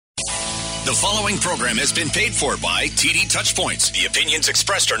The following program has been paid for by TD Touchpoints. The opinions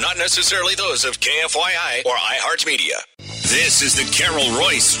expressed are not necessarily those of KFYI or iHeartMedia. This is the Carol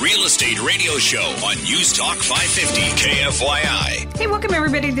Royce Real Estate Radio Show on News Talk 550 KFYI. Hey, welcome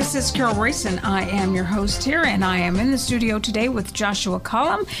everybody. This is Carol Royce and I am your host here, and I am in the studio today with Joshua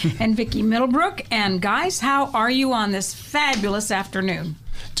Cullum and Vicki Middlebrook. And guys, how are you on this fabulous afternoon?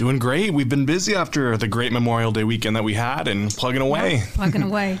 Doing great. We've been busy after the great Memorial Day weekend that we had and plugging away. Yeah, plugging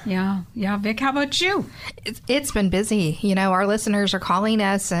away. Yeah. Vic, how about you? It's been busy. You know, our listeners are calling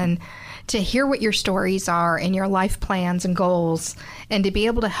us and to hear what your stories are and your life plans and goals, and to be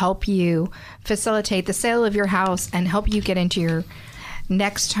able to help you facilitate the sale of your house and help you get into your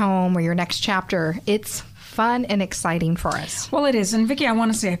next home or your next chapter. It's fun and exciting for us. Well, it is. And Vicki, I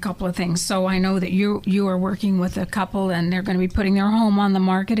want to say a couple of things. So I know that you are working with a couple and they're going to be putting their home on the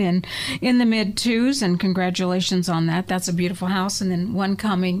market in the mid-twos, and congratulations on that. That's a beautiful house. And then one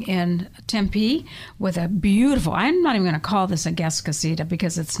coming in Tempe with a beautiful, I'm not even going to call this a guest casita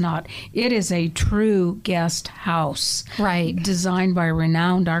because it's not. It is a true guest house. Right. Designed by a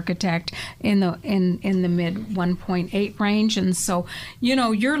renowned architect in the mid 1.8 range. And so, you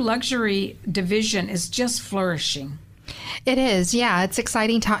know, your luxury division is just flourishing. It is, yeah. It's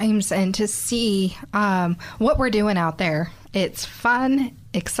exciting times, and to see what we're doing out there. It's fun,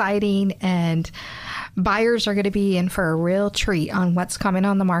 exciting, and buyers are going to be in for a real treat on what's coming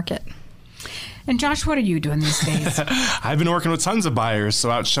on the market. And Josh, what are you doing these days? I've been working with tons of buyers, so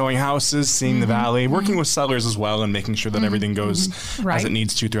out showing houses, seeing the valley, working with sellers as well, and making sure that everything goes as it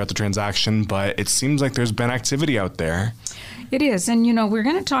needs to throughout the transaction. But it seems like there's been activity out there. It is. And, you know, we're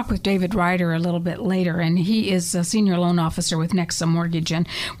going to talk with David Ryder a little bit later, and he is a senior loan officer with Nexa Mortgage. And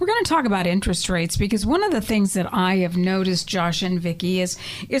we're going to talk about interest rates, because one of the things that I have noticed, Josh and Vicki, is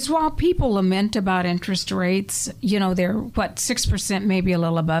while people lament about interest rates, you know, they're, 6%, maybe a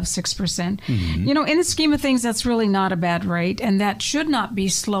little above 6%. You know, in the scheme of things, that's really not a bad rate, and that should not be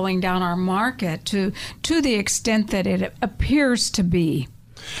slowing down our market to the extent that it appears to be.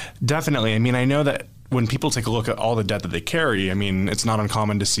 Definitely. I mean, I know that when people take a look at all the debt that they carry, I mean, it's not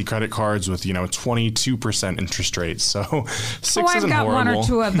uncommon to see credit cards with, 22% interest rates. So 6 isn't I've got horrible. one or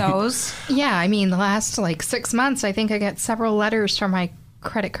two of those. Yeah, I mean, the last 6 months, I think I got several letters from my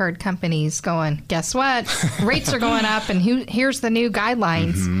credit card companies going, guess what? Rates are going up, and here's the new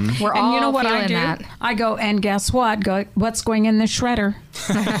guidelines. We're all you know what I do? that. I go, and guess what? What's going in the shredder?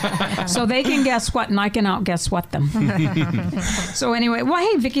 So they can guess what, and I can outguess what them. So anyway, well,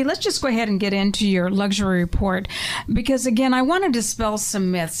 hey, Vicki, let's just go ahead and get into your luxury report, because, again, I want to dispel some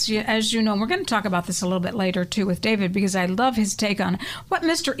myths. As you know, we're going to talk about this a little bit later, too, with David, because I love his take on what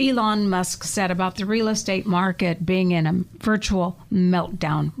Mr. Elon Musk said about the real estate market being in a virtual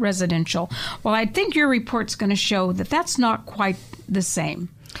meltdown, residential. Well, I think your report's going to show that that's not quite the same.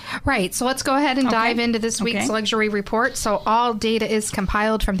 Right. So let's go ahead and dive into this week's luxury report. So all data is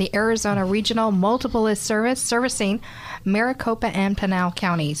compiled from the Arizona Regional Multiple List Service, servicing Maricopa and Pinal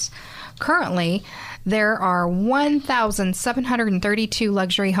counties. Currently, there are 1,732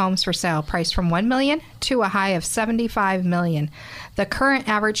 luxury homes for sale, priced from $1 million to a high of $75 million. The current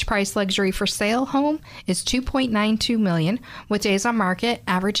average price luxury for sale home is $2.92 million, with days on market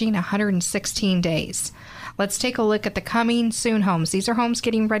averaging 116 days. Let's take a look at the coming soon homes. These are homes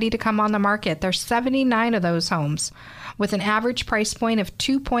getting ready to come on the market. There's 79 of those homes, with an average price point of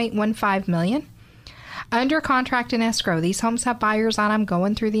 $2.15 million. Under contract and escrow, these homes have buyers on them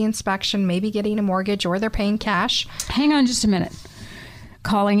going through the inspection, maybe getting a mortgage, or they're paying cash. Hang on just a minute.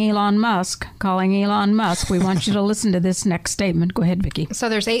 Calling Elon Musk. We want you to listen to this next statement. Go ahead, Vicki. So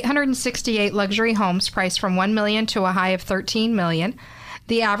there's 868 luxury homes priced from $1 million to a high of $13 million.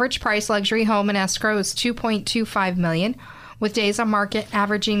 The average price luxury home in escrow is $2.25 million, with days on market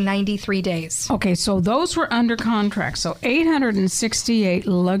averaging 93 days. Okay, so those were under contract. So 868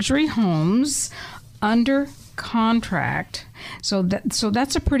 luxury homes under contract. So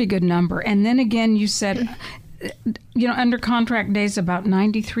that's a pretty good number. And then again, you said, under contract days about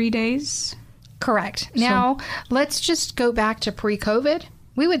 93 days? Correct. Now, let's just go back to pre-COVID.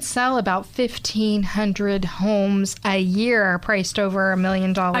 We would sell about 1,500 homes a year priced over $1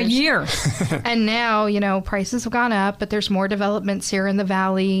 million. A year. And now, prices have gone up, but there's more developments here in the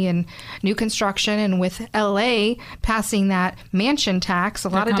valley and new construction. And with LA passing that mansion tax, a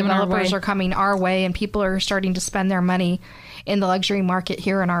lot of developers are coming our way, and people are starting to spend their money in the luxury market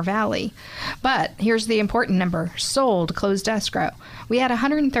here in our valley. But here's the important number: sold, closed escrow. We had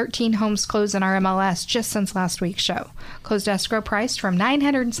 113 homes close in our MLS just since last week's show. Closed escrow priced from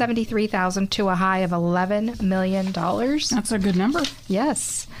 $973,000 to a high of $11 million. That's a good number.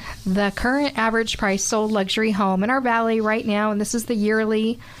 Yes. The current average price sold luxury home in our valley right now, and this is the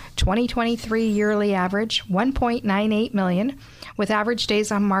yearly 2023 yearly average, $1.98 million, with average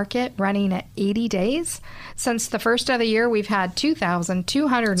days on market running at 80 days. Since the first of the year, we've had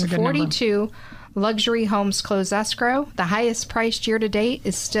 2,242 luxury homes close escrow. The highest priced year to date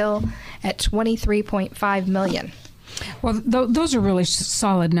is still at $23.5 million. Well, those are really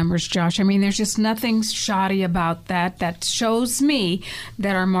solid numbers, Josh. I mean, there's just nothing shoddy about that. That shows me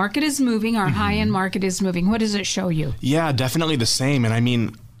that our market is moving, our high-end market is moving. What does it show you? Yeah, definitely the same. And I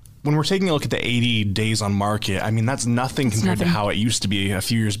mean, when we're taking a look at the 80 days on market, I mean, that's nothing compared to how it used to be a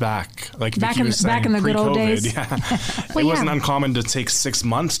few years back. Like back in the good old days. Yeah. It wasn't uncommon to take 6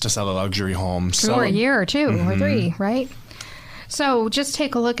 months to sell a luxury home. Or a year or two or three, right? So just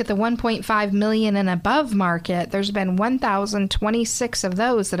take a look at the 1.5 million and above market. There's been 1,026 of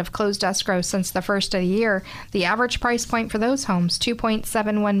those that have closed escrow since the first of the year. The average price point for those homes,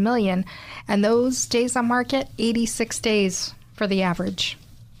 $2.71 million. And those days on market, 86 days for the average.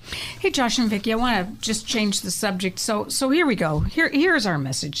 Hey, Josh and Vicki, I want to just change the subject. So here we go. Here's our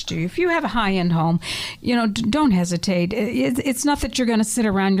message to you. If you have a high-end home, don't hesitate. It's not that you're going to sit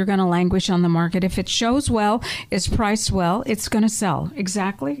around, you're going to languish on the market. If it shows well, it's priced well, it's going to sell.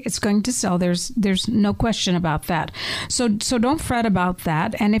 Exactly. It's going to sell. There's no question about that. So don't fret about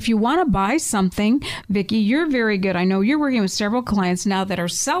that. And if you want to buy something, Vicki, you're very good. I know you're working with several clients now that are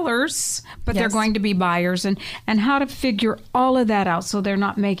sellers, but they're going to be buyers, and how to figure all of that out so they're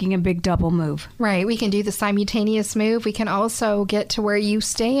not making a big double move. Right. We can do the simultaneous move. We can also get to where you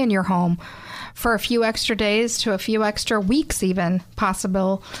stay in your home for a few extra days to a few extra weeks even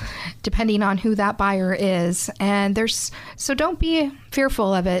possible, depending on who that buyer is. And so don't be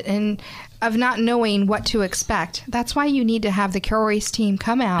fearful of it and of not knowing what to expect. That's why you need to have the Carol Royce team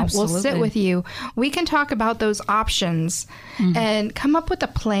come out. Absolutely. We'll sit with you. We can talk about those options and come up with a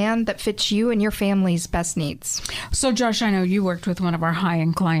plan that fits you and your family's best needs. So, Josh, I know you worked with one of our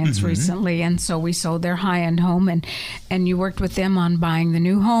high-end clients recently, and so we sold their high-end home, and you worked with them on buying the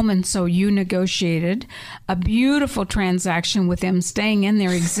new home, and so you negotiated a beautiful transaction with them staying in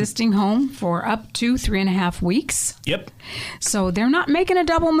their existing home for up to 3.5 weeks. Yep. So they're not making a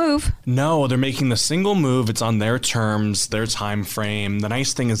double move. No, they're making the single move. It's on their terms, their time frame. The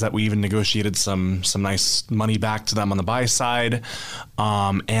nice thing is that we even negotiated some nice money back to them on the buy side,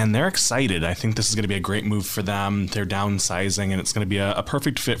 and they're excited. I think this is going to be a great move for them. They're downsizing, and it's going to be a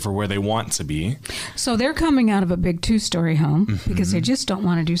perfect fit for where they want to be. So they're coming out of a big 2-story home because they just don't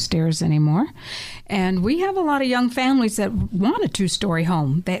want to do stairs anymore. And we have a lot of young families that want a 2-story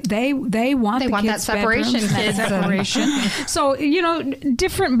home. They want that separation. So,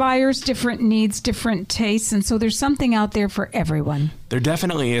 different buyers, different needs, different tastes. And so there's something out there for everyone. There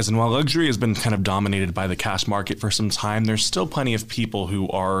definitely is. And while luxury has been kind of dominated by the cash market for some time, there's still plenty of people who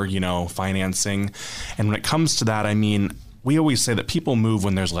are, financing. And when it comes to that, I mean, we always say that people move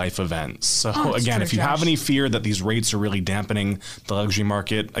when there's life events. So again, if you have any fear that these rates are really dampening the luxury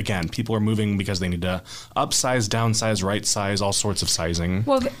market, again, people are moving because they need to upsize, downsize, right size, all sorts of sizing.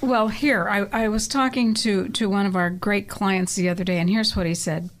 Well, here, I was talking to one of our great clients the other day, and here's what he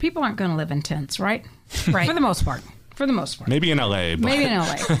said. People aren't going to live in tents, right? Right. For the most part. Maybe in LA.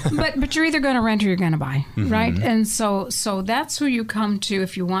 But you're either going to rent or you're going to buy, right? And so that's who you come to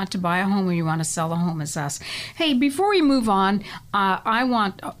if you want to buy a home or you want to sell a home, is us. Hey, before we move on, I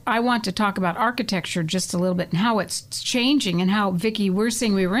want to talk about architecture just a little bit and how it's changing and how, Vicki,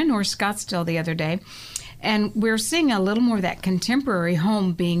 we were in North Scottsdale the other day, and we're seeing a little more of that contemporary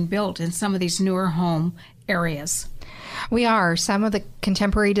home being built in some of these newer home areas. We are. Some of the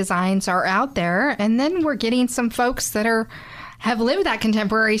contemporary designs are out there, and then we're getting some folks that have lived that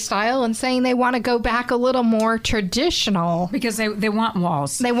contemporary style and saying they want to go back a little more traditional. Because they want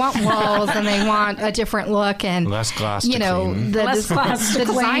walls. They want walls and they want a different look. And less glass to clean. The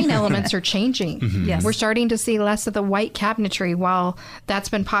design elements are changing. Yes. We're starting to see less of the white cabinetry. While that's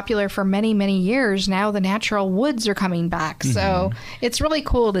been popular for many, many years, now the natural woods are coming back. So it's really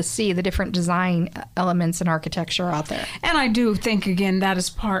cool to see the different design elements in architecture out there. And I do think, again, that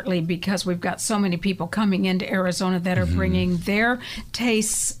is partly because we've got so many people coming into Arizona that are bringing their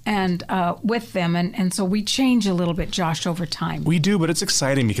tastes and with them, and so we change a little bit, Josh, over time. We do, but it's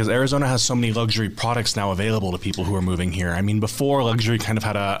exciting because Arizona has so many luxury products now available to people who are moving here. I mean, before, luxury kind of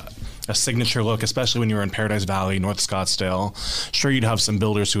had a a signature look, especially when you were in Paradise Valley, North Scottsdale. Sure, you'd have some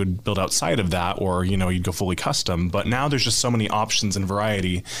builders who would build outside of that, or, you'd go fully custom. But now there's just so many options and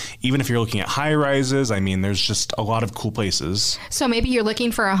variety. Even if you're looking at high rises, there's just a lot of cool places. So maybe you're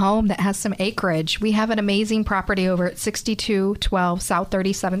looking for a home that has some acreage. We have an amazing property over at 6212 South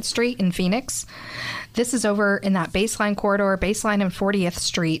 37th Street in Phoenix. This is over in that Baseline corridor, Baseline and 40th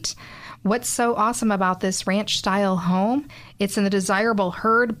Street. What's so awesome about this ranch-style home? It's in the desirable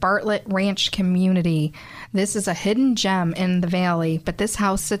Hurd Bartlett Ranch community. This is a hidden gem in the valley, but this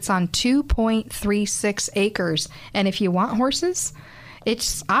house sits on 2.36 acres. And if you want horses,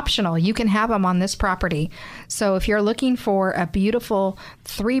 it's optional. You can have them on this property. So if you're looking for a beautiful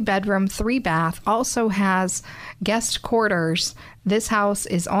 3-bedroom, 3-bath, also has guest quarters, this house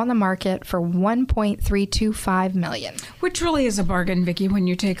is on the market for $1.325 million. Which really is a bargain, Vicki, when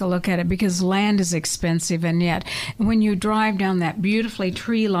you take a look at it, because land is expensive, and yet when you drive down that beautifully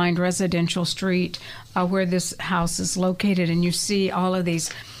tree-lined residential street where this house is located, and you see all of these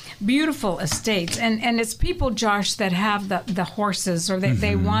beautiful estates, and it's people, Josh, that have the horses, or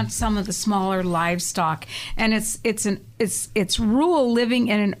they want some of the smaller livestock, and it's rural living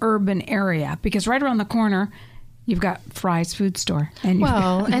in an urban area, because right around the corner you've got Fry's food store, and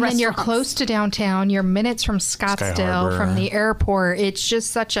then you're close to downtown. You're minutes from Scottsdale, from the airport. It's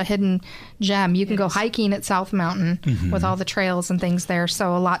just such a hidden gem. You can go hiking at South Mountain with all the trails and things there,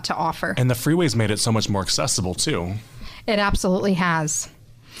 so a lot to offer. And the freeway's made it so much more accessible too. It absolutely has.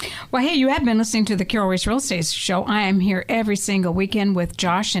 Well, hey, you have been listening to the Carol Royce Real Estate Show. I am here every single weekend with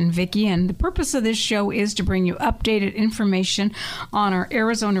Josh and Vicki, and the purpose of this show is to bring you updated information on our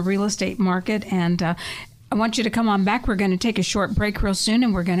Arizona real estate market. And I want you to come on back. We're going to take a short break real soon,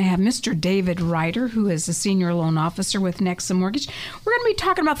 and we're going to have Mr. David Ryder, who is a senior loan officer with Nexa Mortgage. We're going to be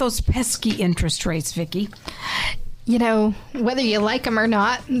talking about those pesky interest rates, Vicki. Whether you like them or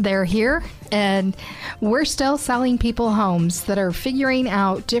not, they're here, and we're still selling people homes that are figuring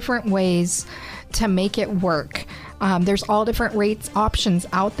out different ways to make it work. There's all different rates options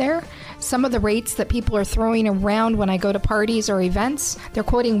out there. Some of the rates that people are throwing around when I go to parties or events, they're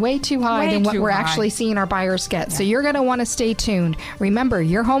quoting way too high than what we're actually seeing our buyers get. Yeah. So you're going to want to stay tuned. Remember,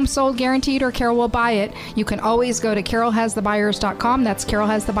 your home sold guaranteed, or Carol will buy it. You can always go to carolhasthebuyers.com. That's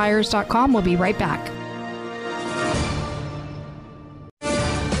carolhasthebuyers.com. We'll be right back.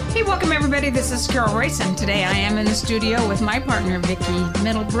 Hey, welcome everybody. This is Carol Royce, and today I am in the studio with my partner, Vicki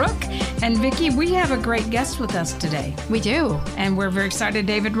Middlebrook. And Vicki, we have a great guest with us today. We do. And we're very excited,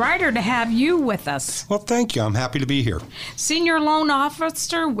 David Ryder, to have you with us. Well, thank you. I'm happy to be here. Senior loan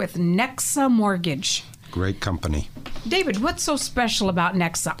officer with Nexa Mortgage. Great company. David, what's so special about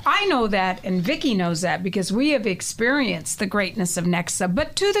Nexa? I know that, and Vicki knows that, because we have experienced the greatness of Nexa.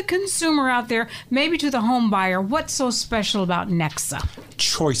 But to the consumer out there, maybe to the home buyer, what's so special about Nexa?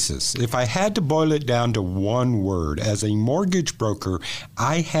 Choices. If I had to boil it down to one word, as a mortgage broker,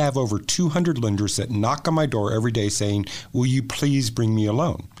 I have over 200 lenders that knock on my door every day saying, will you please bring me a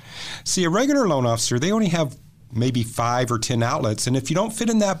loan? See, a regular loan officer, they only have maybe 5 or 10 outlets, and if you don't fit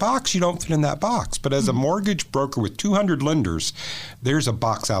in that box, you don't fit in that box. But as a mortgage broker with 200 lenders, there's a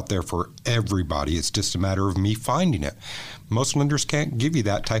box out there for everybody. It's just a matter of me finding it. Most lenders can't give you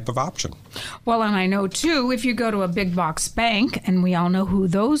that type of option. Well, and I know, too, if you go to a big box bank, and we all know who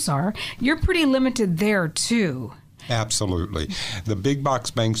those are, you're pretty limited there, too. Absolutely. The big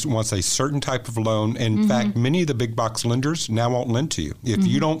box banks wants a certain type of loan. In fact, many of the big box lenders now won't lend to you. If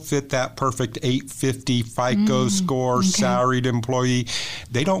you don't fit that perfect 850 FICO score, salaried employee,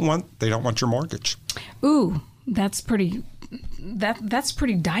 they don't want your mortgage. Ooh, that's pretty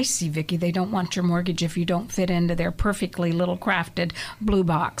dicey, Vicki. They don't want your mortgage if you don't fit into their perfectly little crafted blue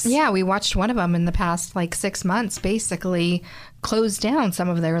box. Yeah, we watched one of them in the past 6 months basically close down some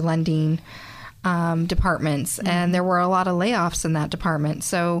of their lending departments, and there were a lot of layoffs in that department.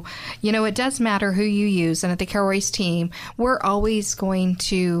 So, it does matter who you use. And at the Carol Royce team, we're always going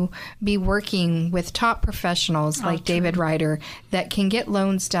to be working with top professionals like David Ryder that can get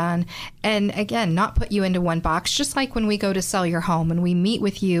loans done. And again, not put you into one box, just like when we go to sell your home and we meet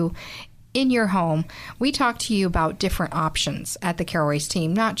with you in your home, we talk to you about different options at the Carol Royce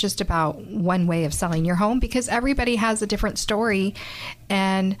team, not just about one way of selling your home, because everybody has a different story,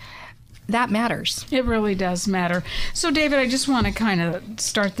 and that matters. It really does matter. So, David, I just want to kind of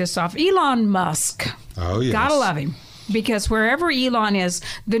start this off. Elon Musk. Oh, yes. Gotta love him. Because wherever Elon is,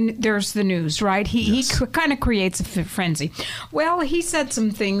 there's the news, right? He kind of creates a frenzy. Well, he said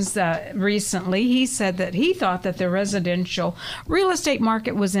some things recently. He said that he thought that the residential real estate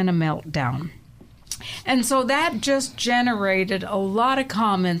market was in a meltdown. And so that just generated a lot of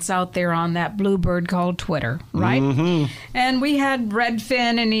comments out there on that bluebird called Twitter, right? Mm-hmm. And we had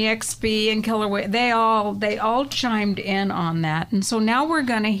Redfin and EXP and Killer Whale. They all chimed in on that. And so now we're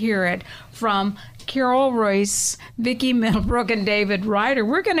going to hear it from Carol Royce, Vicki Middlebrook, and David Ryder.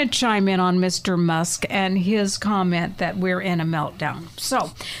 We're going to chime in on Mr. Musk and his comment that we're in a meltdown.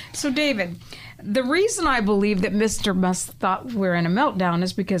 So David, the reason I believe that Mr. Musk thought we're in a meltdown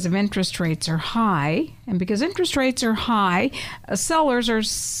is because of interest rates are high. And because interest rates are high, sellers are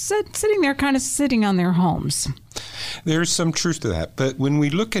sitting there kind of sitting on their homes. There's some truth to that. But when we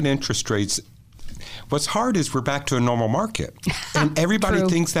look at interest rates, what's hard is we're back to a normal market. And everybody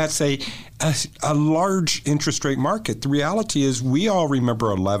thinks that's a large interest rate market. The reality is we all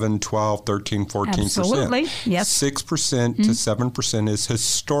remember 11, 12, 13, 14%. Absolutely, yes. 6% to 7% is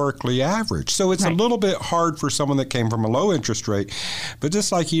historically average. So it's a little bit hard for someone that came from a low interest rate. But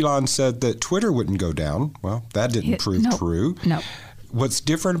just like Elon said that Twitter wouldn't go down, well, that didn't prove true. No. What's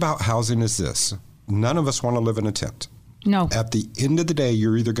different about housing is this. None of us want to live in a tent. No. At the end of the day,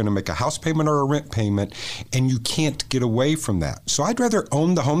 you're either going to make a house payment or a rent payment, and you can't get away from that. So I'd rather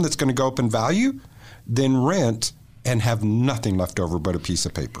own the home that's going to go up in value than rent and have nothing left over but a piece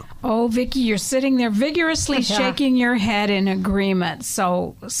of paper. Oh, Vicki, you're sitting there vigorously shaking your head in agreement.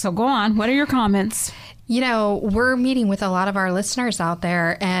 So go on. What are your comments? You know, we're meeting with a lot of our listeners out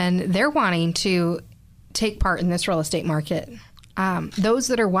there, and they're wanting to take part in this real estate market. Those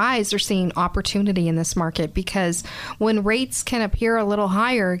that are wise are seeing opportunity in this market because when rates can appear a little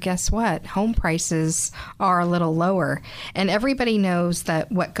higher, guess what? Home prices are a little lower. And everybody knows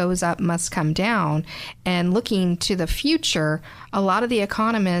that what goes up must come down. And looking to the future, a lot of the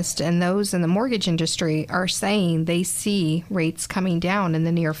economists and those in the mortgage industry are saying they see rates coming down in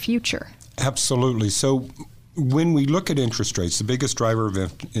the near future. Absolutely. So when we look at interest rates, the biggest driver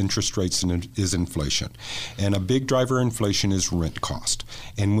of interest rates is inflation. And a big driver of inflation is rent cost.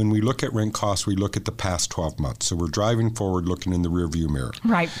 And when we look at rent cost, we look at the past 12 months. So we're driving forward, looking in the rearview mirror.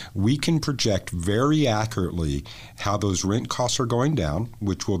 Right. We can project very accurately how those rent costs are going down,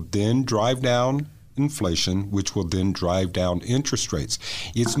 which will then drive down inflation, which will then drive down interest rates.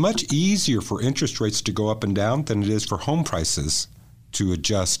 It's much easier for interest rates to go up and down than it is for home prices to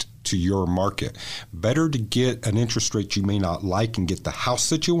adjust to your market. Better to get an interest rate you may not like and get the house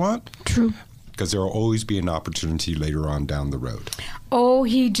that you want. True. Because there will always be an opportunity later on down the road. Oh,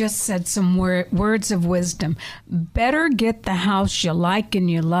 he just said some words of wisdom. Better get the house you like and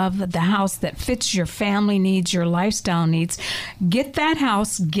you love, the house that fits your family needs, your lifestyle needs. Get that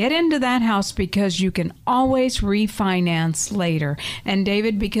house, get into that house because you can always refinance later. And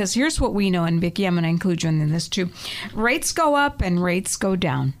David, because here's what we know, and Vicki, I'm going to include you in this too. Rates go up and rates go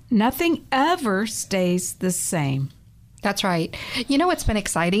down. Nothing ever stays the same. That's right. You know what's been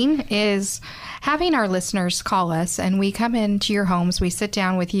exciting is having our listeners call us and we come into your homes, we sit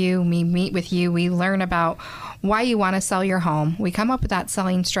down with you, we meet with you, we learn about why you want to sell your home. We come up with that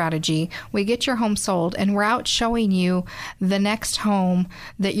selling strategy. We get your home sold and we're out showing you the next home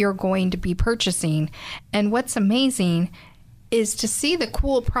that you're going to be purchasing. And what's amazing is to see the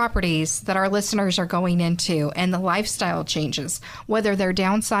cool properties that our listeners are going into and the lifestyle changes, whether they're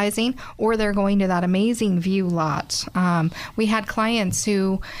downsizing or they're going to that amazing view lot. We had clients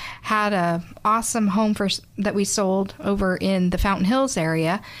who had a awesome home that we sold over in the Fountain Hills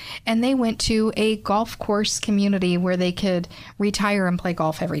area, and they went to a golf course community where they could retire and play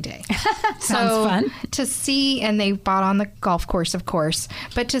golf every day. Sounds fun. To see, and they bought on the golf course, of course,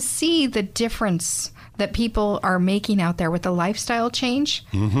 but to see the difference that people are making out there with the lifestyle change,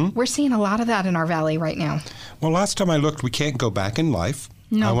 we're seeing a lot of that in our valley right now. Well, last time I looked, we can't go back in life.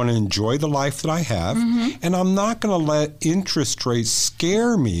 No. I want to enjoy the life that I have, and I'm not going to let interest rates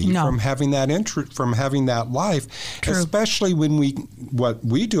scare me from having that life. True. Especially when what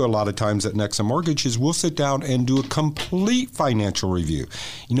we do a lot of times at Nexa Mortgage is we'll sit down and do a complete financial review.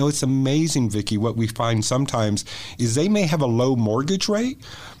 You know, it's amazing, Vicki. What we find sometimes is they may have a low mortgage rate,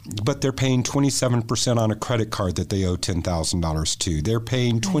 but they're paying 27% on a credit card that they owe $10,000 to. They're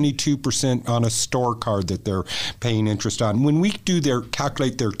paying 22% on a store card that they're paying interest on. When we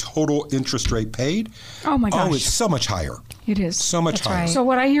calculate their total interest rate paid, oh my gosh, it's so much higher. It is. So much higher. Right. So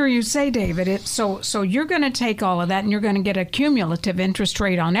what I hear you say, David, so you're going to take all of that and you're going to get a cumulative interest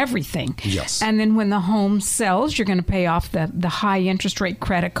rate on everything. Yes. And then when the home sells, you're going to pay off the high interest rate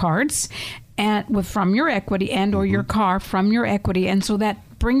credit cards and from your equity and or your car from your equity. And so that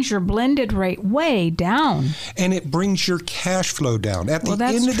brings your blended rate way down. And it brings your cash flow down. At the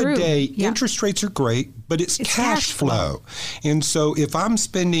end of the day, interest rates are great, but it's cash flow. And so if I'm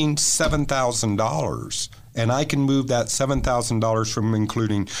spending $7,000 and I can move that $7,000 from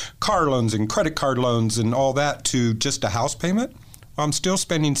including car loans and credit card loans and all that to just a house payment, I'm still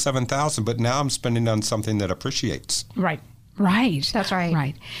spending $7,000, but now I'm spending on something that appreciates. Right. That's right.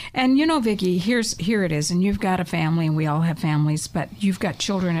 Right. And you know, Vicki, here it is, and you've got a family, and we all have families, but you've got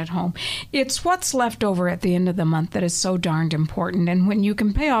children at home. It's what's left over at the end of the month that is so darned important. And when you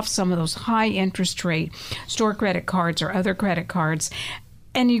can pay off some of those high interest rate store credit cards or other credit cards,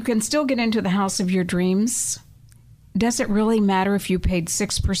 and you can still get into the house of your dreams, does it really matter if you paid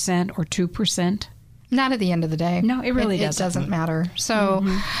 6% or 2%? Not at the end of the day. No, it really doesn't. It doesn't matter. So,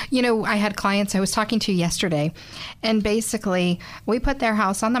 I had clients I was talking to yesterday, and basically we put their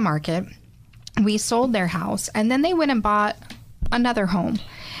house on the market. We sold their house, and then they went and bought another home.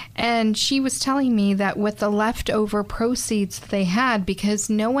 And she was telling me that with the leftover proceeds they had, because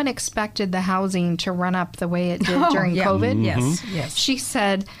no one expected the housing to run up the way it did during COVID. Yes. She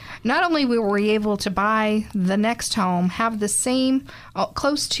said, not only were we able to buy the next home, have the same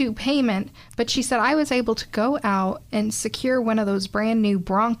close to payment, but she said I was able to go out and secure one of those brand new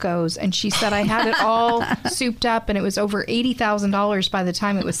Broncos. And she said I had it all souped up, and it was over $80,000 by the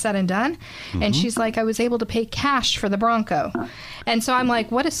time it was said and done. And she's like, I was able to pay cash for the Bronco. And so I'm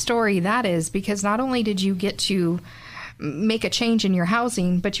like, what a story that is, because not only did you get to make a change in your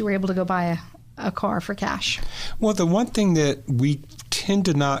housing, but you were able to go buy a car for cash. Well, the one thing that we tend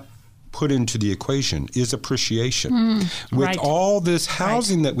to not put into the equation is appreciation. With all this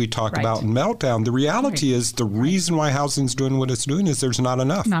housing that we talk about in Meltdown, the reality is the reason why housing's doing what it's doing is there's not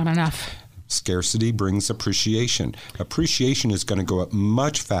enough. Not enough. Scarcity brings appreciation. Appreciation is going to go up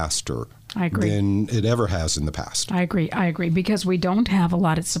much faster than it ever has in the past. I agree. Because we don't have a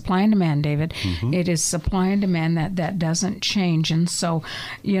lot of supply and demand, David. It is supply and demand that doesn't change. And so,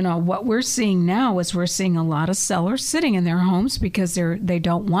 what we're seeing now is we're seeing a lot of sellers sitting in their homes because they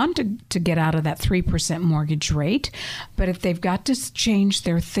don't want to get out of that 3% mortgage rate. But if they've got to change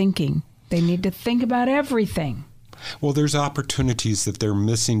their thinking, they need to think about everything. Well, there's opportunities that they're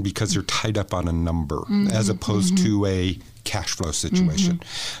missing because they're tied up on a number as opposed to a cash flow situation.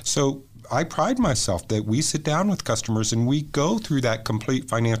 So I pride myself that we sit down with customers and we go through that complete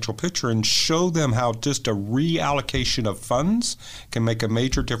financial picture and show them how just a reallocation of funds can make a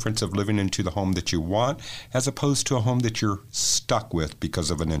major difference of living into the home that you want as opposed to a home that you're stuck with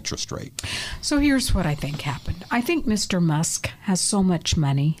because of an interest rate. So here's what I think happened. I think Mr. Musk has so much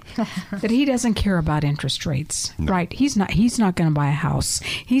money that he doesn't care about interest rates. No. Right? He's not going to buy a house.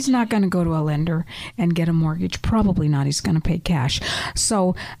 He's not going to go to a lender and get a mortgage. Probably not. He's going to pay cash.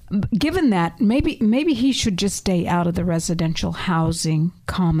 So given that, maybe he should just stay out of the residential housing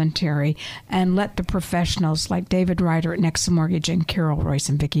commentary and let the professionals like David Ryder at Nexa Mortgage and Carol Royce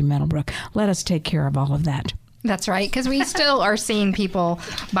and Vicki Middlebrook let us take care of all of that. That's right, because we still are seeing people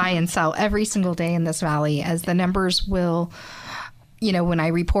buy and sell every single day in this valley, as the numbers will. When I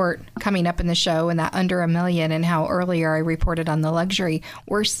report coming up in the show and that under $1 million, and how earlier I reported on the luxury,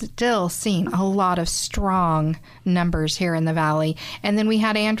 we're still seeing a lot of strong numbers here in the valley. And then we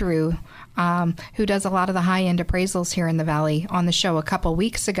had Andrew, who does a lot of the high-end appraisals here in the valley, on the show a couple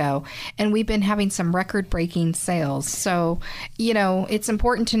weeks ago. And we've been having some record-breaking sales. So, it's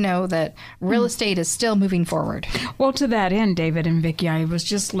important to know that real estate is still moving forward. Well, to that end, David and Vicki, I was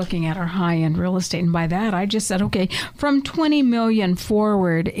just looking at our high-end real estate. And by that, I just said, okay, from $20 million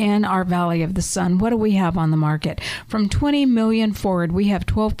forward in our Valley of the Sun, what do we have on the market? From $20 million forward, we have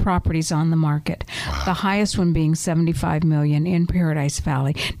 12 properties on the market. Wow. The highest one being $75 million in Paradise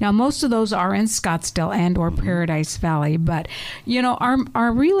Valley. Now, most of those are in Scottsdale and or Paradise Valley, but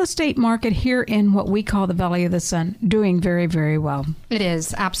our real estate market here in what we call the Valley of the Sun doing very, very well. It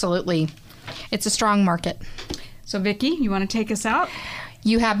is, absolutely. It's a strong market. So, Vicki, you want to take us out?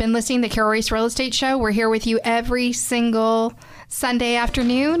 You have been listening to the Carol Royce Real Estate Show. We're here with you every single Sunday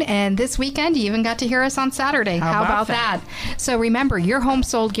afternoon, and this weekend you even got to hear us on Saturday. How about that? So remember, your home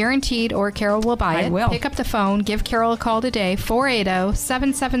sold guaranteed, or Carol will buy it. I will. Pick up the phone. Give Carol a call today,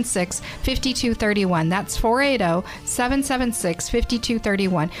 480-776-5231. That's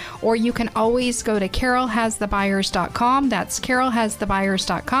 480-776-5231. Or you can always go to carolhasthebuyers.com. That's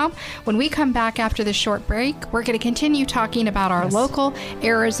carolhasthebuyers.com. When we come back after this short break, we're going to continue talking about our local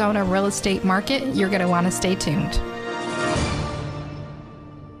Arizona real estate market. You're going to want to stay tuned.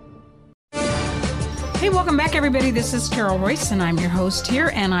 Hey, welcome back, everybody. This is Carol Royce, and I'm your host here,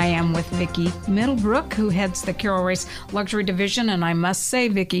 and I am with Vicki Middlebrook, who heads the Carol Royce Luxury Division. And I must say,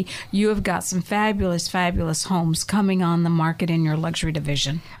 Vicki, you have got some fabulous, fabulous homes coming on the market in your luxury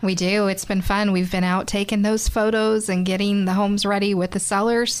division. We do. It's been fun. We've been out taking those photos and getting the homes ready with the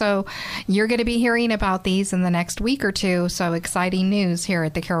sellers. So you're going to be hearing about these in the next week or two. So exciting news here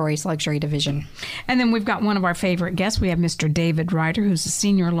at the Carol Royce Luxury Division. And then we've got one of our favorite guests. We have Mr. David Ryder, who's a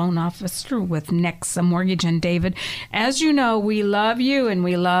senior loan officer with Nexa Mortgage. And David, as you know, we love you and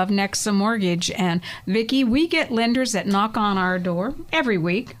we love Nexa Mortgage. And Vicki, we get lenders that knock on our door every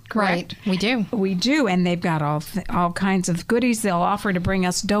week. Correct? Right, we do. We do, and they've got all kinds of goodies. They'll offer to bring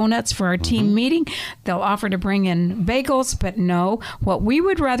us donuts for our team meeting. They'll offer to bring in bagels, but no, what we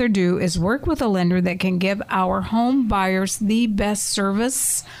would rather do is work with a lender that can give our home buyers the best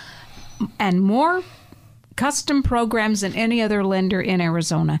service and more custom programs than any other lender in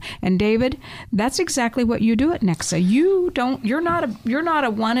Arizona. And David, that's exactly what you do at Nexa. You're not a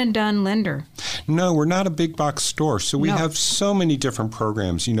one and done lender. No, we're not a big box store. So we have so many different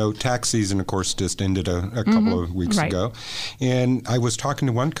programs. You know, tax season, of course, just ended a couple of weeks ago. And I was talking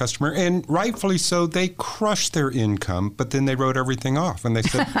to one customer, and rightfully so, they crushed their income, but then they wrote everything off. And they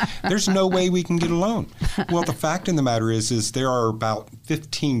said, there's no way we can get a loan. Well, the fact of the matter is there are about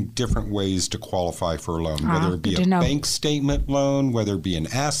 15 different ways to qualify for a loan, whether it be a bank statement loan, whether it be an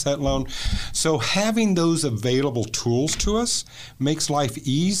asset loan. So having those available tools to us makes life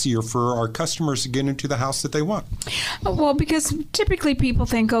easier for our customers to get into the house that they want. Well, because typically people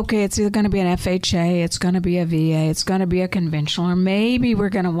think, okay, it's either going to be an FHA, it's going to be a VA, it's going to be a conventional, or maybe we're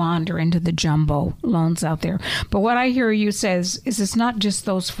going to wander into the jumbo loans out there. But what I hear you say is it's not just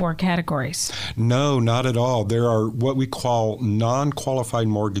those four categories. No, not at all. There are what we call non-qualified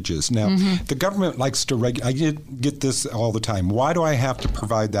mortgages. Now, the government likes to I get this all the time. Why do I have to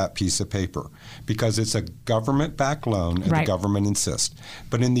provide that piece of paper? Because it's a government-backed loan, and the government insists.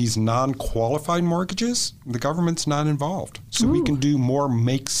 But in these non-qualified mortgages, the government's not involved. So we can do more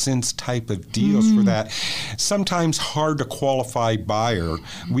make-sense type of deals for that. Sometimes hard to qualify buyer,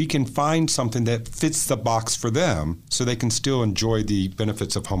 we can find something that fits the box for them so they can still enjoy the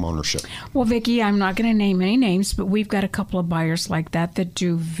benefits of home ownership. Well, Vicki, I'm not going to name any names, but we've got a couple of buyers like that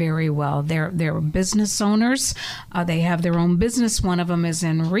do very well. They're business owners. They have their own business. One of them is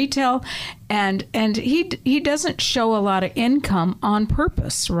in retail, and he doesn't show a lot of income on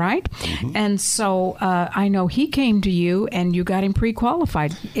purpose, right? And so I know he came to you and you got him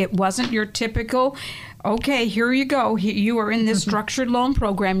pre-qualified. It wasn't your typical, okay, here you go. You are in this structured loan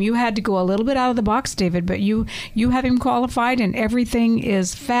program. You had to go a little bit out of the box, David, but you have him qualified and everything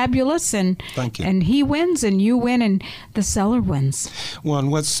is fabulous. And thank you. And he wins and you win and the seller wins. Well,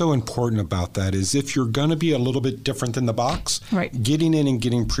 and what's so important about that is if you're going to be a little bit different than the box, getting in and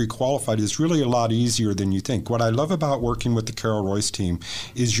getting pre-qualified is really a lot easier than you think. What I love about working with the Carol Royce team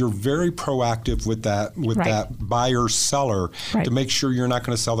is you're very proactive with that buyer-seller to make sure you're not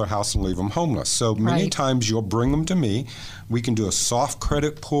going to sell their house and leave them homeless. So many times you'll bring them to me. We can do a soft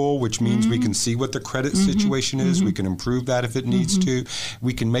credit pull, which means we can see what the credit situation is. We can improve that if it needs to.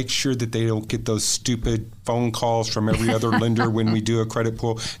 We can make sure that they don't get those stupid phone calls from every other lender when we do a credit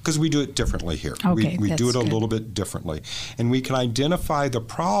pull, because we do it differently here. Okay, we do it a little bit differently. And we can identify the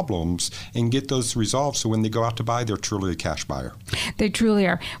problems and get those resolved so when they go out to buy, they're truly a cash buyer. They truly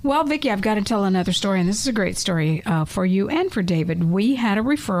are. Well, Vicki, I've got to tell another story, and this is a great story for you and for David. We had a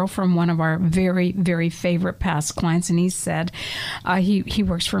referral from one of our very, very favorite past clients, and he said he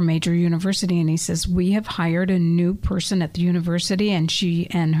works for a major university, and he says, we have hired a new person at the university, and she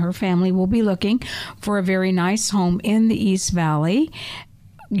and her family will be looking for a very nice home in the East Valley.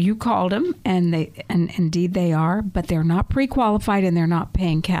 You called them, and indeed they are, but they're not pre-qualified and they're not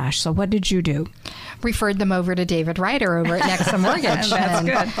paying cash. So what did you do? Referred them over to David Ryder over at Nexa Mortgage.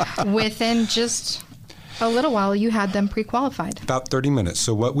 That's good. Within just a little while, you had them pre-qualified. About 30 minutes.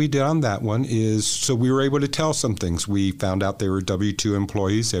 So what we did on that one is, so we were able to tell some things. We found out they were W-2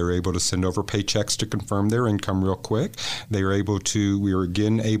 employees. They were able to send over paychecks to confirm their income real quick. We were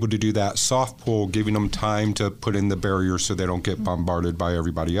again able to do that soft pull, giving them time to put in the barriers so they don't get bombarded by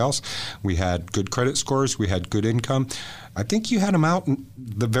everybody else. We had good credit scores. We had good income. I think you had them out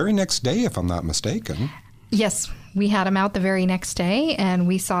the very next day, if I'm not mistaken. Yes, we had them out the very next day, and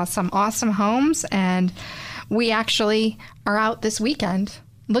we saw some awesome homes, and we actually are out this weekend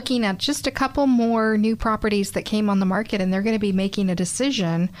looking at just a couple more new properties that came on the market, and they're going to be making a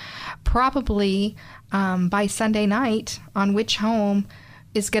decision probably by Sunday night on which home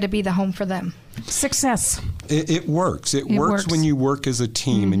is going to be the home for them. Success. It works. It works when you work as a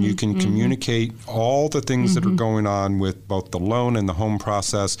team and you can communicate all the things that are going on with both the loan and the home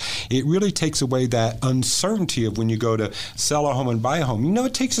process. It really takes away that uncertainty of when you go to sell a home and buy a home. You know,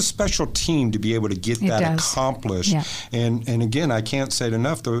 it takes a special team to be able to get that accomplished. Yeah. And again, I can't say it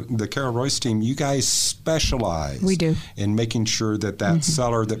enough, the Carol Royce team, you guys specialize in making sure that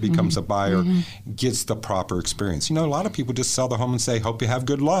seller that becomes a buyer gets the proper experience. You know, a lot of people just sell the home and say, hope you have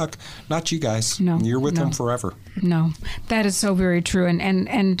good luck. Not you guys. No, you're with them forever. No, that is so very true.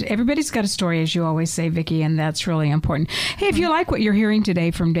 And everybody's got a story, as you always say, Vicki, and that's really important. Hey, if you like what you're hearing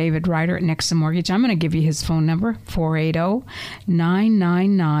today from David Ryder at Nexa Mortgage, I'm going to give you his phone number,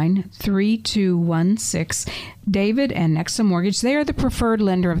 480-999-3216. David and Nexa Mortgage, they are the preferred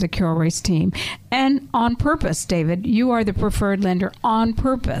lender of the Carol Royce team. And on purpose, David, you are the preferred lender on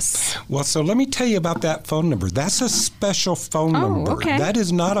purpose. Well, so let me tell you about that phone number. That's a special phone number. Okay. That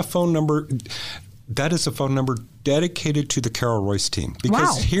is not a phone number. That is a phone number dedicated to the Carol Royce team.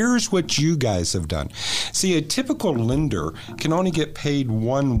 Because here's what you guys have done. See, a typical lender can only get paid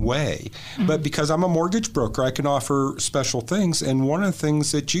one way. But because I'm a mortgage broker, I can offer special things. And one of the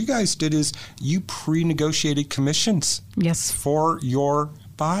things that you guys did is you pre-negotiated commissions for your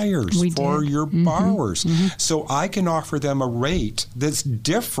buyers, for your borrowers. So I can offer them a rate that's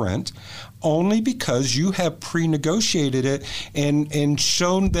different only because you have pre-negotiated it and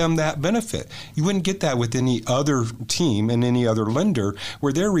shown them that benefit. You wouldn't get that with any other team and any other lender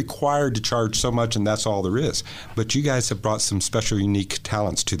where they're required to charge so much and that's all there is. But you guys have brought some special, unique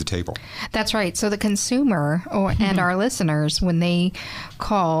talents to the table. That's right. So the consumer and our listeners, when they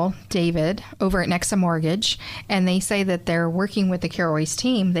call David over at Nexa Mortgage and they say that they're working with the Carol Royce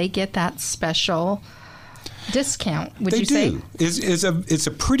team, they get that special discount, would you say? It's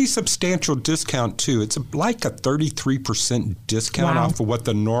a pretty substantial discount, too. It's like a 33% discount off of what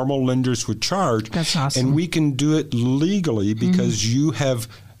the normal lenders would charge. That's awesome. And we can do it legally because you have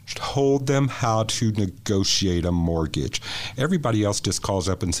told them how to negotiate a mortgage. Everybody else just calls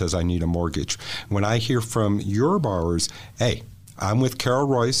up and says, I need a mortgage. When I hear from your borrowers, hey, I'm with Carol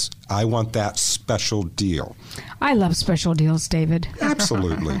Royce. I want that special deal. I love special deals, David.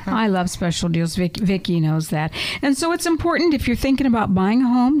 Absolutely. I love special deals. Vicki knows that. And so it's important if you're thinking about buying a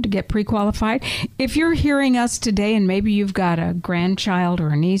home to get pre-qualified. If you're hearing us today and maybe you've got a grandchild or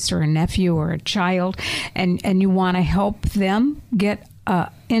a niece or a nephew or a child and you want to help them get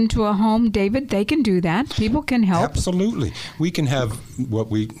into a home, David, they can do that. People can help. Absolutely. We can have what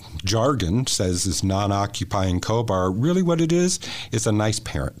jargon says is non-occupying co-borrower. Really what it is a nice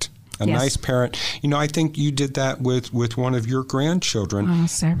parent. Nice parent. You know, I think you did that with one of your grandchildren.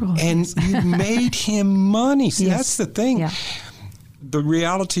 Several. And you made him money. See, that's the thing. Yeah. The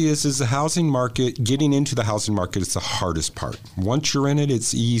reality is the housing market, getting into the housing market is the hardest part. Once you're in it,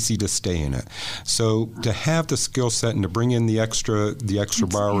 it's easy to stay in it. So to have the skill set and to bring in the extra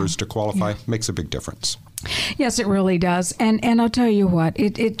borrowers to qualify makes a big difference. Yes, it really does. And I'll tell you what,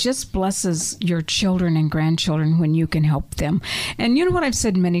 it just blesses your children and grandchildren when you can help them. And you know what I've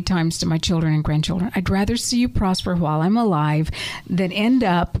said many times to my children and grandchildren? I'd rather see you prosper while I'm alive than end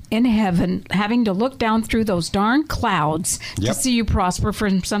up in heaven having to look down through those darn clouds to see you prosper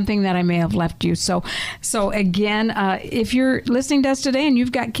from something that I may have left you. So again, if you're listening to us today and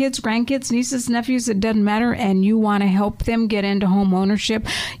you've got kids, grandkids, nieces, nephews, it doesn't matter, and you want to help them get into home ownership,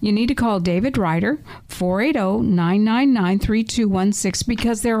 you need to call David Ryder, 480-999-3216,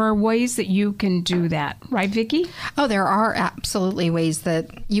 because there are ways that you can do that. Right, Vicki? Oh, there are absolutely ways that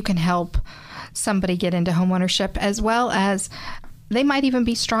you can help somebody get into homeownership, as well as they might even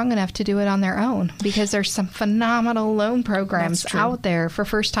be strong enough to do it on their own, because there's some phenomenal loan programs out there for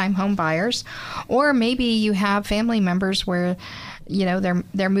first-time home buyers. Or maybe you have family members where, you know,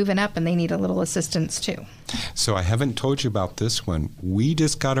 they're moving up and they need a little assistance too. So I haven't told you about this one. We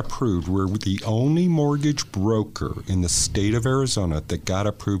just got approved. We're the only mortgage broker in the state of Arizona that got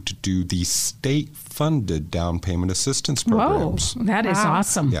approved to do the state-funded down payment assistance programs. Whoa, that is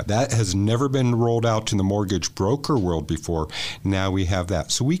awesome. Yeah, that has never been rolled out to the mortgage broker world before. Now we have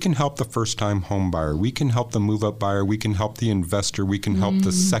that. So we can help the first-time home buyer. We can help the move-up buyer. We can help the investor. We can help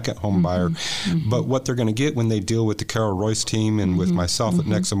the second home buyer. But what they're going to get when they deal with the Carol Royce team and with myself at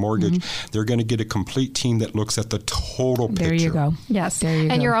Nexa Mortgage, they're going to get a complete team that looks at the total picture. There you go. Yes. There you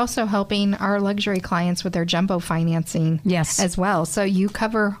go. And you're also helping our luxury clients with their jumbo financing as well. So you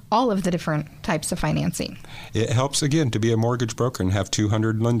cover all of the different types of financing. It helps, again, to be a mortgage broker and have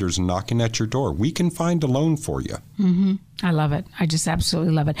 200 lenders knocking at your door. We can find a loan for you. I love it. I just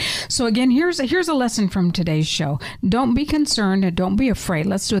absolutely love it. So again, here's a lesson from today's show. Don't be concerned and don't be afraid.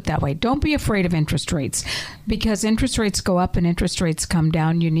 Let's do it that way. Don't be afraid of interest rates, because interest rates go up and interest rates come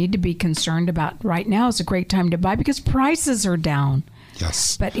down. You need to be concerned about right now is a great time to buy because prices are down.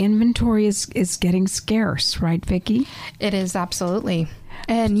 Yes. But inventory is getting scarce, right, Vicki? It is, absolutely.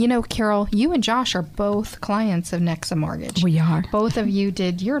 And, you know, Carol, you and Josh are both clients of Nexa Mortgage. We are. Both of you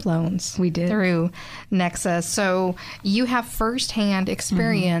did your loans. We did. Through Nexa. So you have firsthand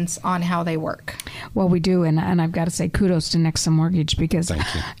experience on how they work. Well, we do. And I've got to say kudos to Nexa Mortgage because, Thank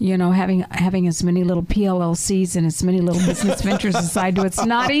you. Having as many little PLLCs and as many little business ventures aside to it's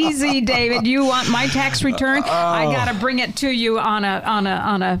not easy, David. You want my tax return? I got to bring it to you on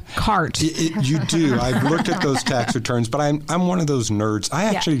a cart. You do. I've looked at those tax returns, but I'm one of those nerds. I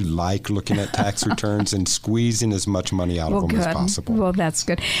actually like looking at tax returns and squeezing as much money out of them as possible. Well, that's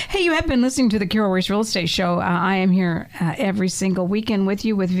good. Hey, you have been listening to the Carol Royce Real Estate Show. I am here every single weekend with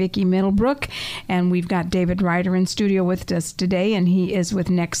you with Vicki Middlebrook, and we've got David Ryder in studio with us today, and he is with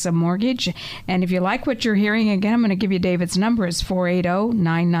Nexa Mortgage. And if you like what you're hearing, again, I'm going to give you David's number. It's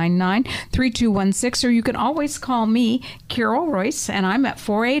 480-999-3216, or you can always call me, Carol Royce, and I'm at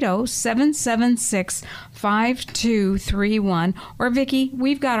 480-776-5231. Or Vicki,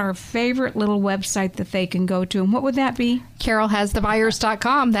 we've got our favorite little website that they can go to. And what would that be?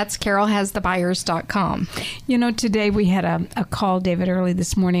 CarolHasTheBuyers.com. That's CarolHasTheBuyers.com. You know, today we had a call, David, early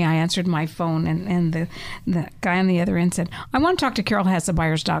this morning. I answered my phone, and the guy on the other end said, I want to talk to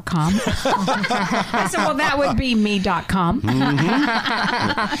CarolHasTheBuyers.com. I said, well, that would be me.com.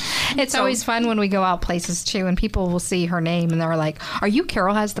 Mm-hmm. It's always fun when we go out places, too, and people will see her name, and they're like, are you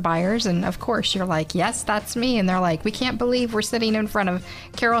Carol Has the Buyers? And, of course, you're like, yes, that's me. And they're like, we can't believe we're sitting in front of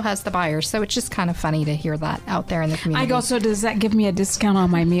Carol Has the Buyers. So it's just kind of funny to hear that out there in the community. I go, so does that give me a discount on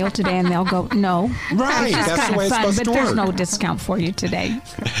my meal today? And they'll go, no. Right. That's the way it's supposed to work. But there's no work. discount for you today.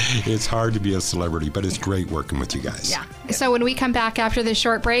 It's hard to be a celebrity, but it's great working with you guys. Yeah. So when we come back after this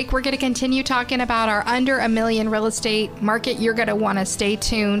short break, we're going to continue talking about our under $1 million real estate market. You're going to want to stay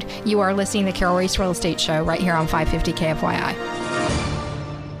tuned. You are listening to the Carol Royce Real Estate Show right here on 550 KFYI.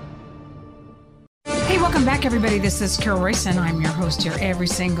 Welcome back, everybody. This is Carol Royce, and I'm your host here every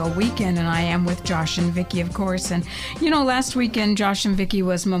single weekend, and I am with Josh and Vicki, of course. And, you know, last weekend, Josh and Vicki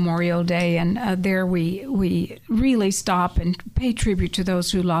was Memorial Day, and there we really stop and pay tribute to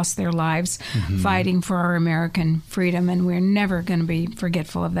those who lost their lives fighting for our American freedom, and we're never going to be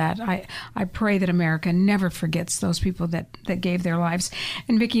forgetful of that. I pray that America never forgets those people that gave their lives.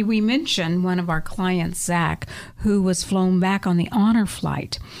 And, Vicki, we mentioned one of our clients, Zach, who was flown back on the honor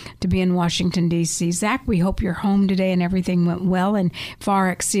flight to be in Washington, D.C. Zach, we hope you're home today and everything went well and far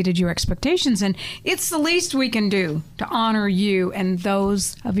exceeded your expectations. And it's the least we can do to honor you and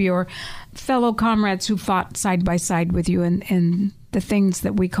those of your fellow comrades who fought side by side with you in the things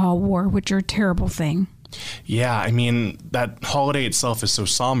that we call war, which are a terrible thing. Yeah, I mean, that holiday itself is so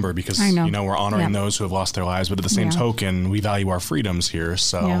somber because, know. you know, we're honoring those who have lost their lives, but at the same token, we value our freedoms here.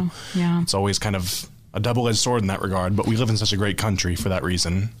 So it's always kind of a double-edged sword in that regard, but we live in such a great country for that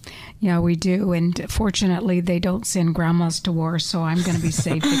reason. Yeah, we do. And fortunately, they don't send grandmas to war, so I'm going to be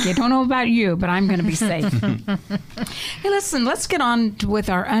safe. I don't know about you, but I'm going to be safe. Hey, listen, let's get on with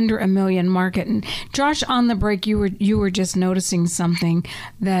our under $1 million market. And Josh, on the break, you were just noticing something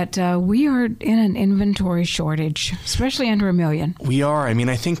that we are in an inventory shortage, especially under $1 million. We are. I mean,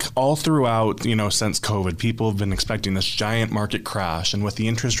 I think all throughout, you know, since COVID, people have been expecting this giant market crash. And with the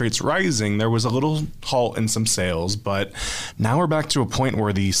interest rates rising, there was a little halt in some sales. But now we're back to a point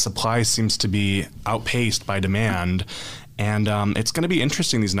where the supply seems to be outpaced by demand. And it's going to be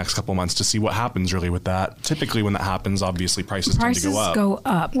interesting these next couple months to see what happens really with that. Typically when that happens, obviously prices tend to go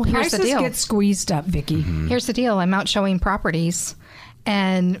up. Well, here's the deal. Prices get squeezed up, Vicki. Here's the deal. I'm out showing properties,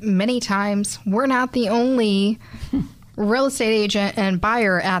 and many times we're not the only real estate agent and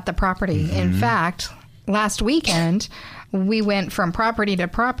buyer at the property. In fact, last weekend, we went from property to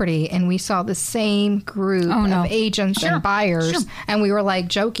property and we saw the same group of agents and buyers. And we were like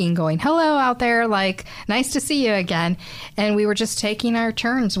joking, going, hello out there, like, nice to see you again. And we were just taking our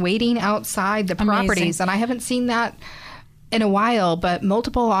turns, waiting outside the properties. And I haven't seen that in a while, but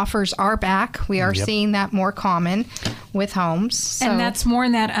multiple offers are back. We are seeing that more common with homes. So. And that's more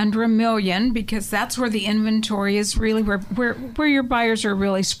in that under $1 million, because that's where the inventory is really where your buyers are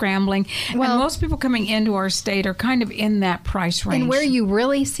really scrambling. Well, and most people coming into our state are kind of in that price range. And where you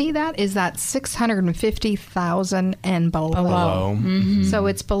really see that is that $650,000 and below. So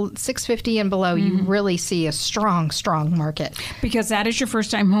it's 650 and below. You really see a strong market. Because that is your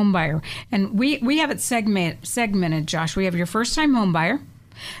first time home buyer. And we have it segmented, Josh. We have your first time home buyer.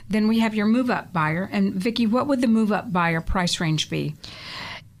 Then we have your move-up buyer. And Vicki, what would the move-up buyer price range be?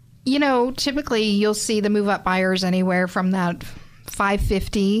 You know, typically you'll see the move-up buyers anywhere from that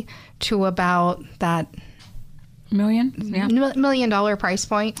 $550 to about that $1 million price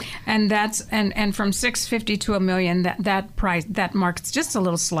point. And that's and from $650 to $1 million, that market's just a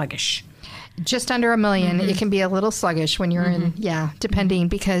little sluggish. Just under $1 million. It can be a little sluggish when you're in, depending,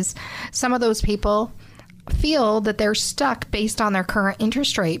 because some of those people feel that they're stuck based on their current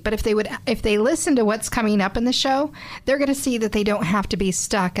interest rate. But if they listen to what's coming up in the show, they're going to see that they don't have to be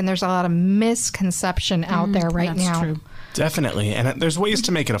stuck. And there's a lot of misconception out there right now. That's true. Definitely. And there's ways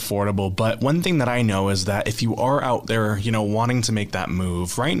to make it affordable. But one thing that I know is that if you are out there, wanting to make that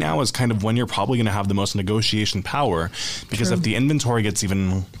move, right now is kind of when you're probably going to have the most negotiation power. Because if the inventory gets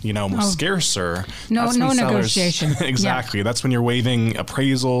even, scarcer. No negotiation. Exactly. Yeah. That's when you're waiving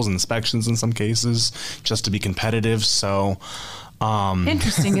appraisals, inspections in some cases, just to be competitive. So...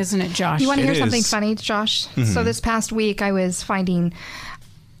 interesting, isn't it, Josh? You want to hear something funny, Josh? So this past week I was finding...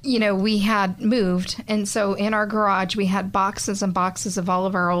 we had moved, and so in our garage, we had boxes and boxes of all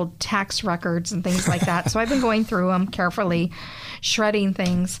of our old tax records and things like that. So I've been going through them carefully, shredding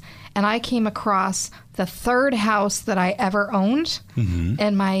things, and I came across the third house that I ever owned,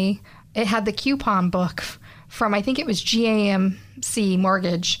 and it had the coupon book from, I think it was GAMC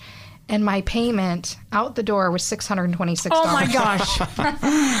Mortgage, and my payment out the door was $626. Oh my gosh.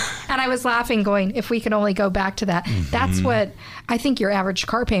 And I was laughing going, if we could only go back to that. That's what I think your average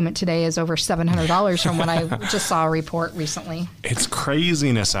car payment today is, over $700 from what I just saw a report recently. It's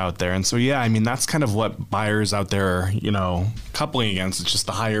craziness out there. And so, that's kind of what buyers out there are, coupling against. It's just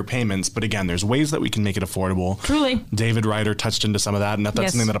the higher payments. But again, there's ways that we can make it affordable. Truly. David Ryder touched into some of that. And if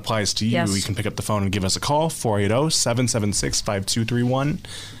that's something that applies to you, you can pick up the phone and give us a call, 480-776-5231.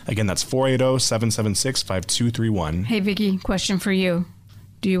 Again, that's 480-776-5231. Hey, Vicki, question for you.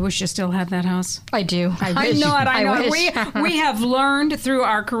 Do you wish you still had that house? I do. I know it. We have learned through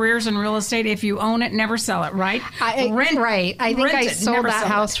our careers in real estate, if you own it, never sell it, right? Right. I think I sold that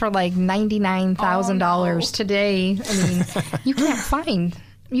house for like $99,000 today. I mean, you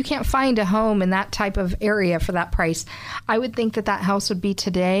can't find a home in that type of area for that price. I would think that house would be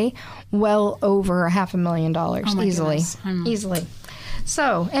today well over $500,000 easily.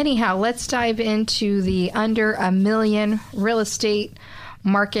 So anyhow, let's dive into the under $1 million real estate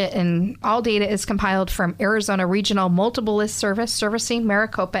market, and all data is compiled from Arizona Regional Multiple List Service, servicing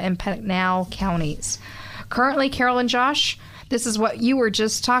Maricopa and Pinal counties. Currently, Carol and Josh, this is what you were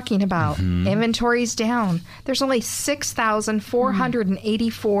just talking about. Inventory's down. There's only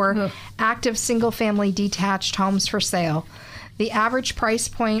 6,484 active single-family detached homes for sale. The average price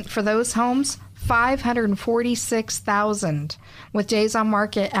point for those homes, $546,000, with days on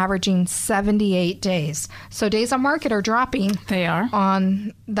market averaging 78 days. So days on market are dropping. They are.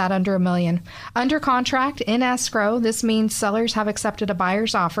 On that under $1 million. Under contract in escrow, this means sellers have accepted a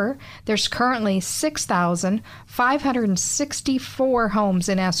buyer's offer. There's currently 6,564 homes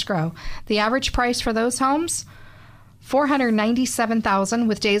in escrow. The average price for those homes, $497,000,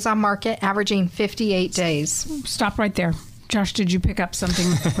 with days on market averaging 58 days. Stop right there. Josh, did you pick up something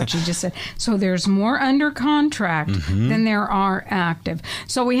what you just said? So there's more under contract than there are active.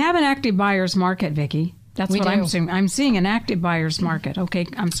 So we have an active buyer's market, Vicki. That's what I'm seeing. I'm seeing an active buyer's market. Okay,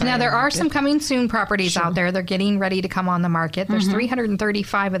 I'm sorry. Now, there are some coming soon properties out there. They're getting ready to come on the market. There's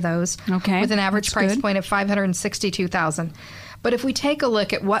 335 of those with an average price point of $562,000. But if we take a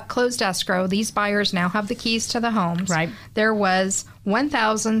look at what closed escrow, these buyers now have the keys to the homes. Right. There was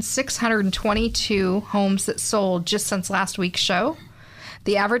 1,622 homes that sold just since last week's show.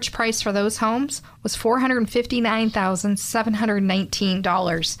 The average price for those homes was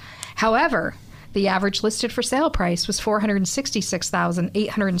 $459,719. However, the average listed for sale price was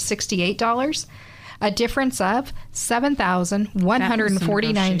 $466,868, a difference of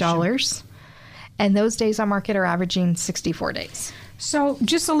 $7,149. And those days on market are averaging 64 days. So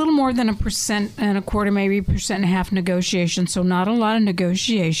just a little more than 1.25%, maybe 1.5% negotiation. So not a lot of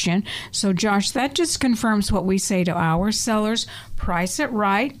negotiation. So Josh, that just confirms what we say to our sellers: price it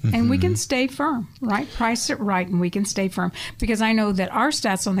right, and we can stay firm. Right? Price it right, and we can stay firm. Because I know that our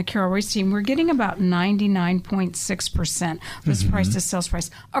stats on the Carol Royce team, we're getting about 99.6% list price to sales price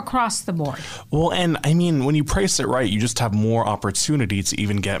across the board. Well, and I mean, when you price it right, you just have more opportunity to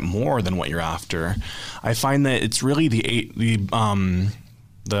even get more than what you're after. I find that it's really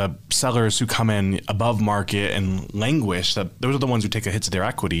the sellers who come in above market and languish, that those are the ones who take a hit to their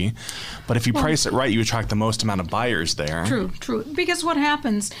equity. But if you price it right, you attract the most amount of buyers there. True. Because what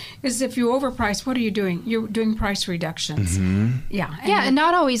happens is if you overprice, what are you doing? You're doing price reductions. Yeah. And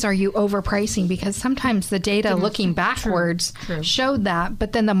not always are you overpricing, because sometimes the data looking backwards showed that,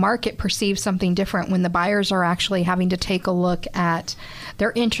 but then the market perceives something different when the buyers are actually having to take a look at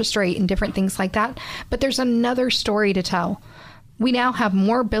their interest rate and different things like that. But there's another story to tell. We now have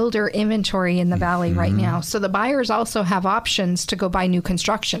more builder inventory in the valley right now. So the buyers also have options to go buy new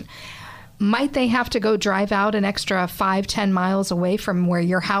construction. Might they have to go drive out an extra 5-10 miles away from where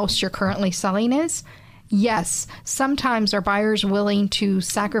your house you're currently selling is? Yes. Sometimes are buyers willing to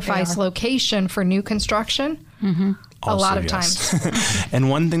sacrifice location for new construction? A lot of times. And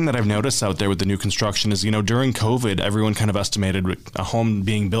one thing that I've noticed out there with the new construction is, during COVID, everyone kind of estimated a home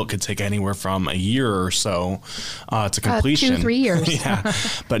being built could take anywhere from a year or so to completion. 2-3 years. Yeah.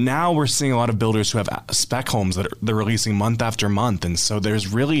 But now we're seeing a lot of builders who have spec homes that they're releasing month after month. And so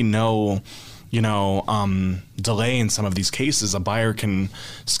there's really no delay in some of these cases. A buyer can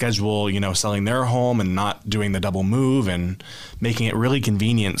schedule, selling their home and not doing the double move and making it really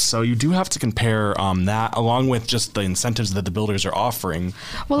convenient. So you do have to compare that along with just the incentives that the builders are offering.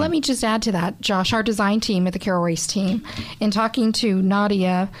 Well, let me just add to that, Josh, our design team at the Carol Race team, in talking to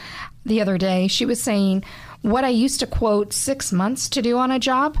Nadia the other day, she was saying, what I used to quote 6 months to do on a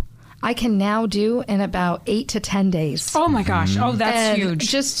job, I can now do in about 8 to 10 days. Oh my gosh. Oh, that's huge.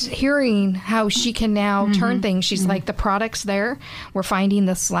 Just hearing how she can now turn things. She's like, the product's there. We're finding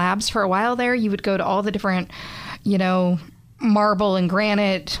the slabs. For a while there, you would go to all the different, marble and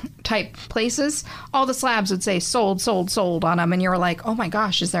granite type places. All the slabs would say sold, sold, sold on them. And you're like, oh my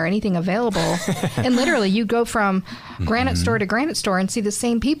gosh, is there anything available? And literally you go from granite store to granite store and see the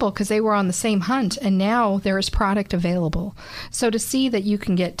same people because they were on the same hunt. And now there is product available. So to see that you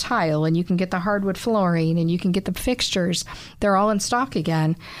can get tile and you can get the hardwood flooring and you can get the fixtures, they're all in stock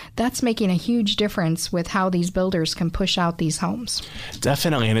again. That's making a huge difference with how these builders can push out these homes.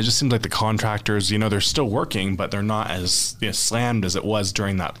 Definitely. And it just seems like the contractors, they're still working, but they're not as slammed as it was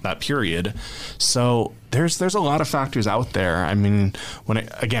during that period. So there's a lot of factors out there. I mean, when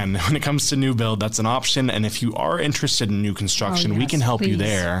it comes to new build, that's an option. And if you are interested in new construction, we can help you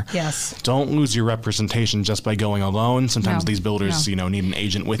there. Yes. Don't lose your representation just by going alone. Sometimes these builders, need an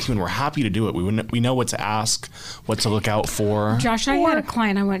agent with you, and we're happy to do it. We know what to ask, what to look out for. Josh, I had a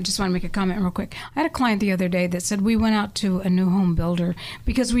client. Just want to make a comment real quick. I had a client the other day that said we went out to a new home builder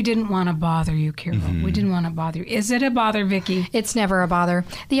because we didn't want to bother you, Carol. We didn't want to bother you. Is it a bother, Vicki? It's never a bother.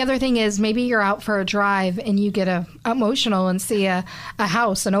 The other thing is maybe you're out for a drive and you get emotional and see a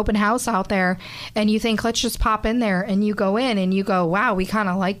house, an open house out there, and you think, let's just pop in there, and you go in and you go, wow, we kind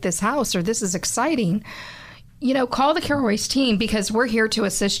of like this house, or this is exciting. Call the Carol Royce team because we're here to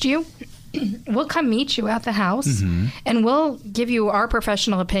assist you. We'll come meet you at the house and we'll give you our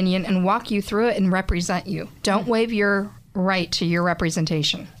professional opinion and walk you through it and represent you. Don't waive your right to your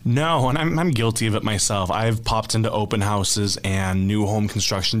representation. No, and I'm guilty of it myself. I've popped into open houses and new home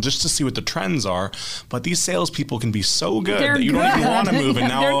construction just to see what the trends are. But these salespeople can be so good that you don't even want to move, and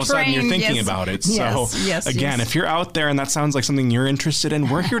now all of a sudden you're thinking about it. So again, if you're out there and that sounds like something you're interested in,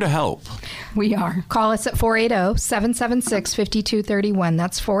 we're here to help. We are. Call us at 480-776-5231.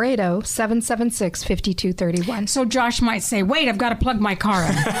 That's 480-776-5231. So Josh might say, wait, I've got to plug my car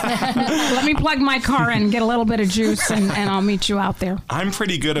in. Let me plug my car in, get a little bit of juice, and I'll meet you out there. I'm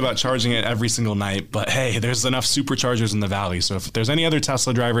pretty good about charging it every single night, but hey, there's enough superchargers in the valley. So if there's any other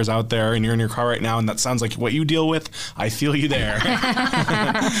Tesla drivers out there and you're in your car right now and that sounds like what you deal with, I feel you there.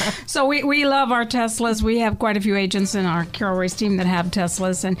 So we love our Teslas. We have quite a few agents in our Carol Royce team that have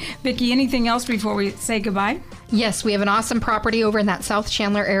Teslas. And Vicki, anything else before we say goodbye? Yes, we have an awesome property over in that South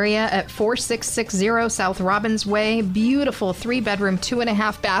Chandler area at 4660 South Robbins Way. Beautiful 3-bedroom,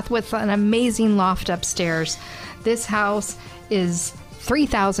 2.5 bath with an amazing loft upstairs. This house is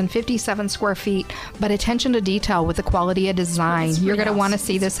 3,057 square feet, but attention to detail with the quality of design. You're going to want to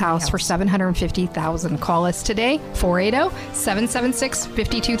see this house for $750,000. Call us today,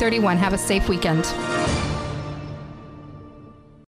 480-776-5231. Have a safe weekend.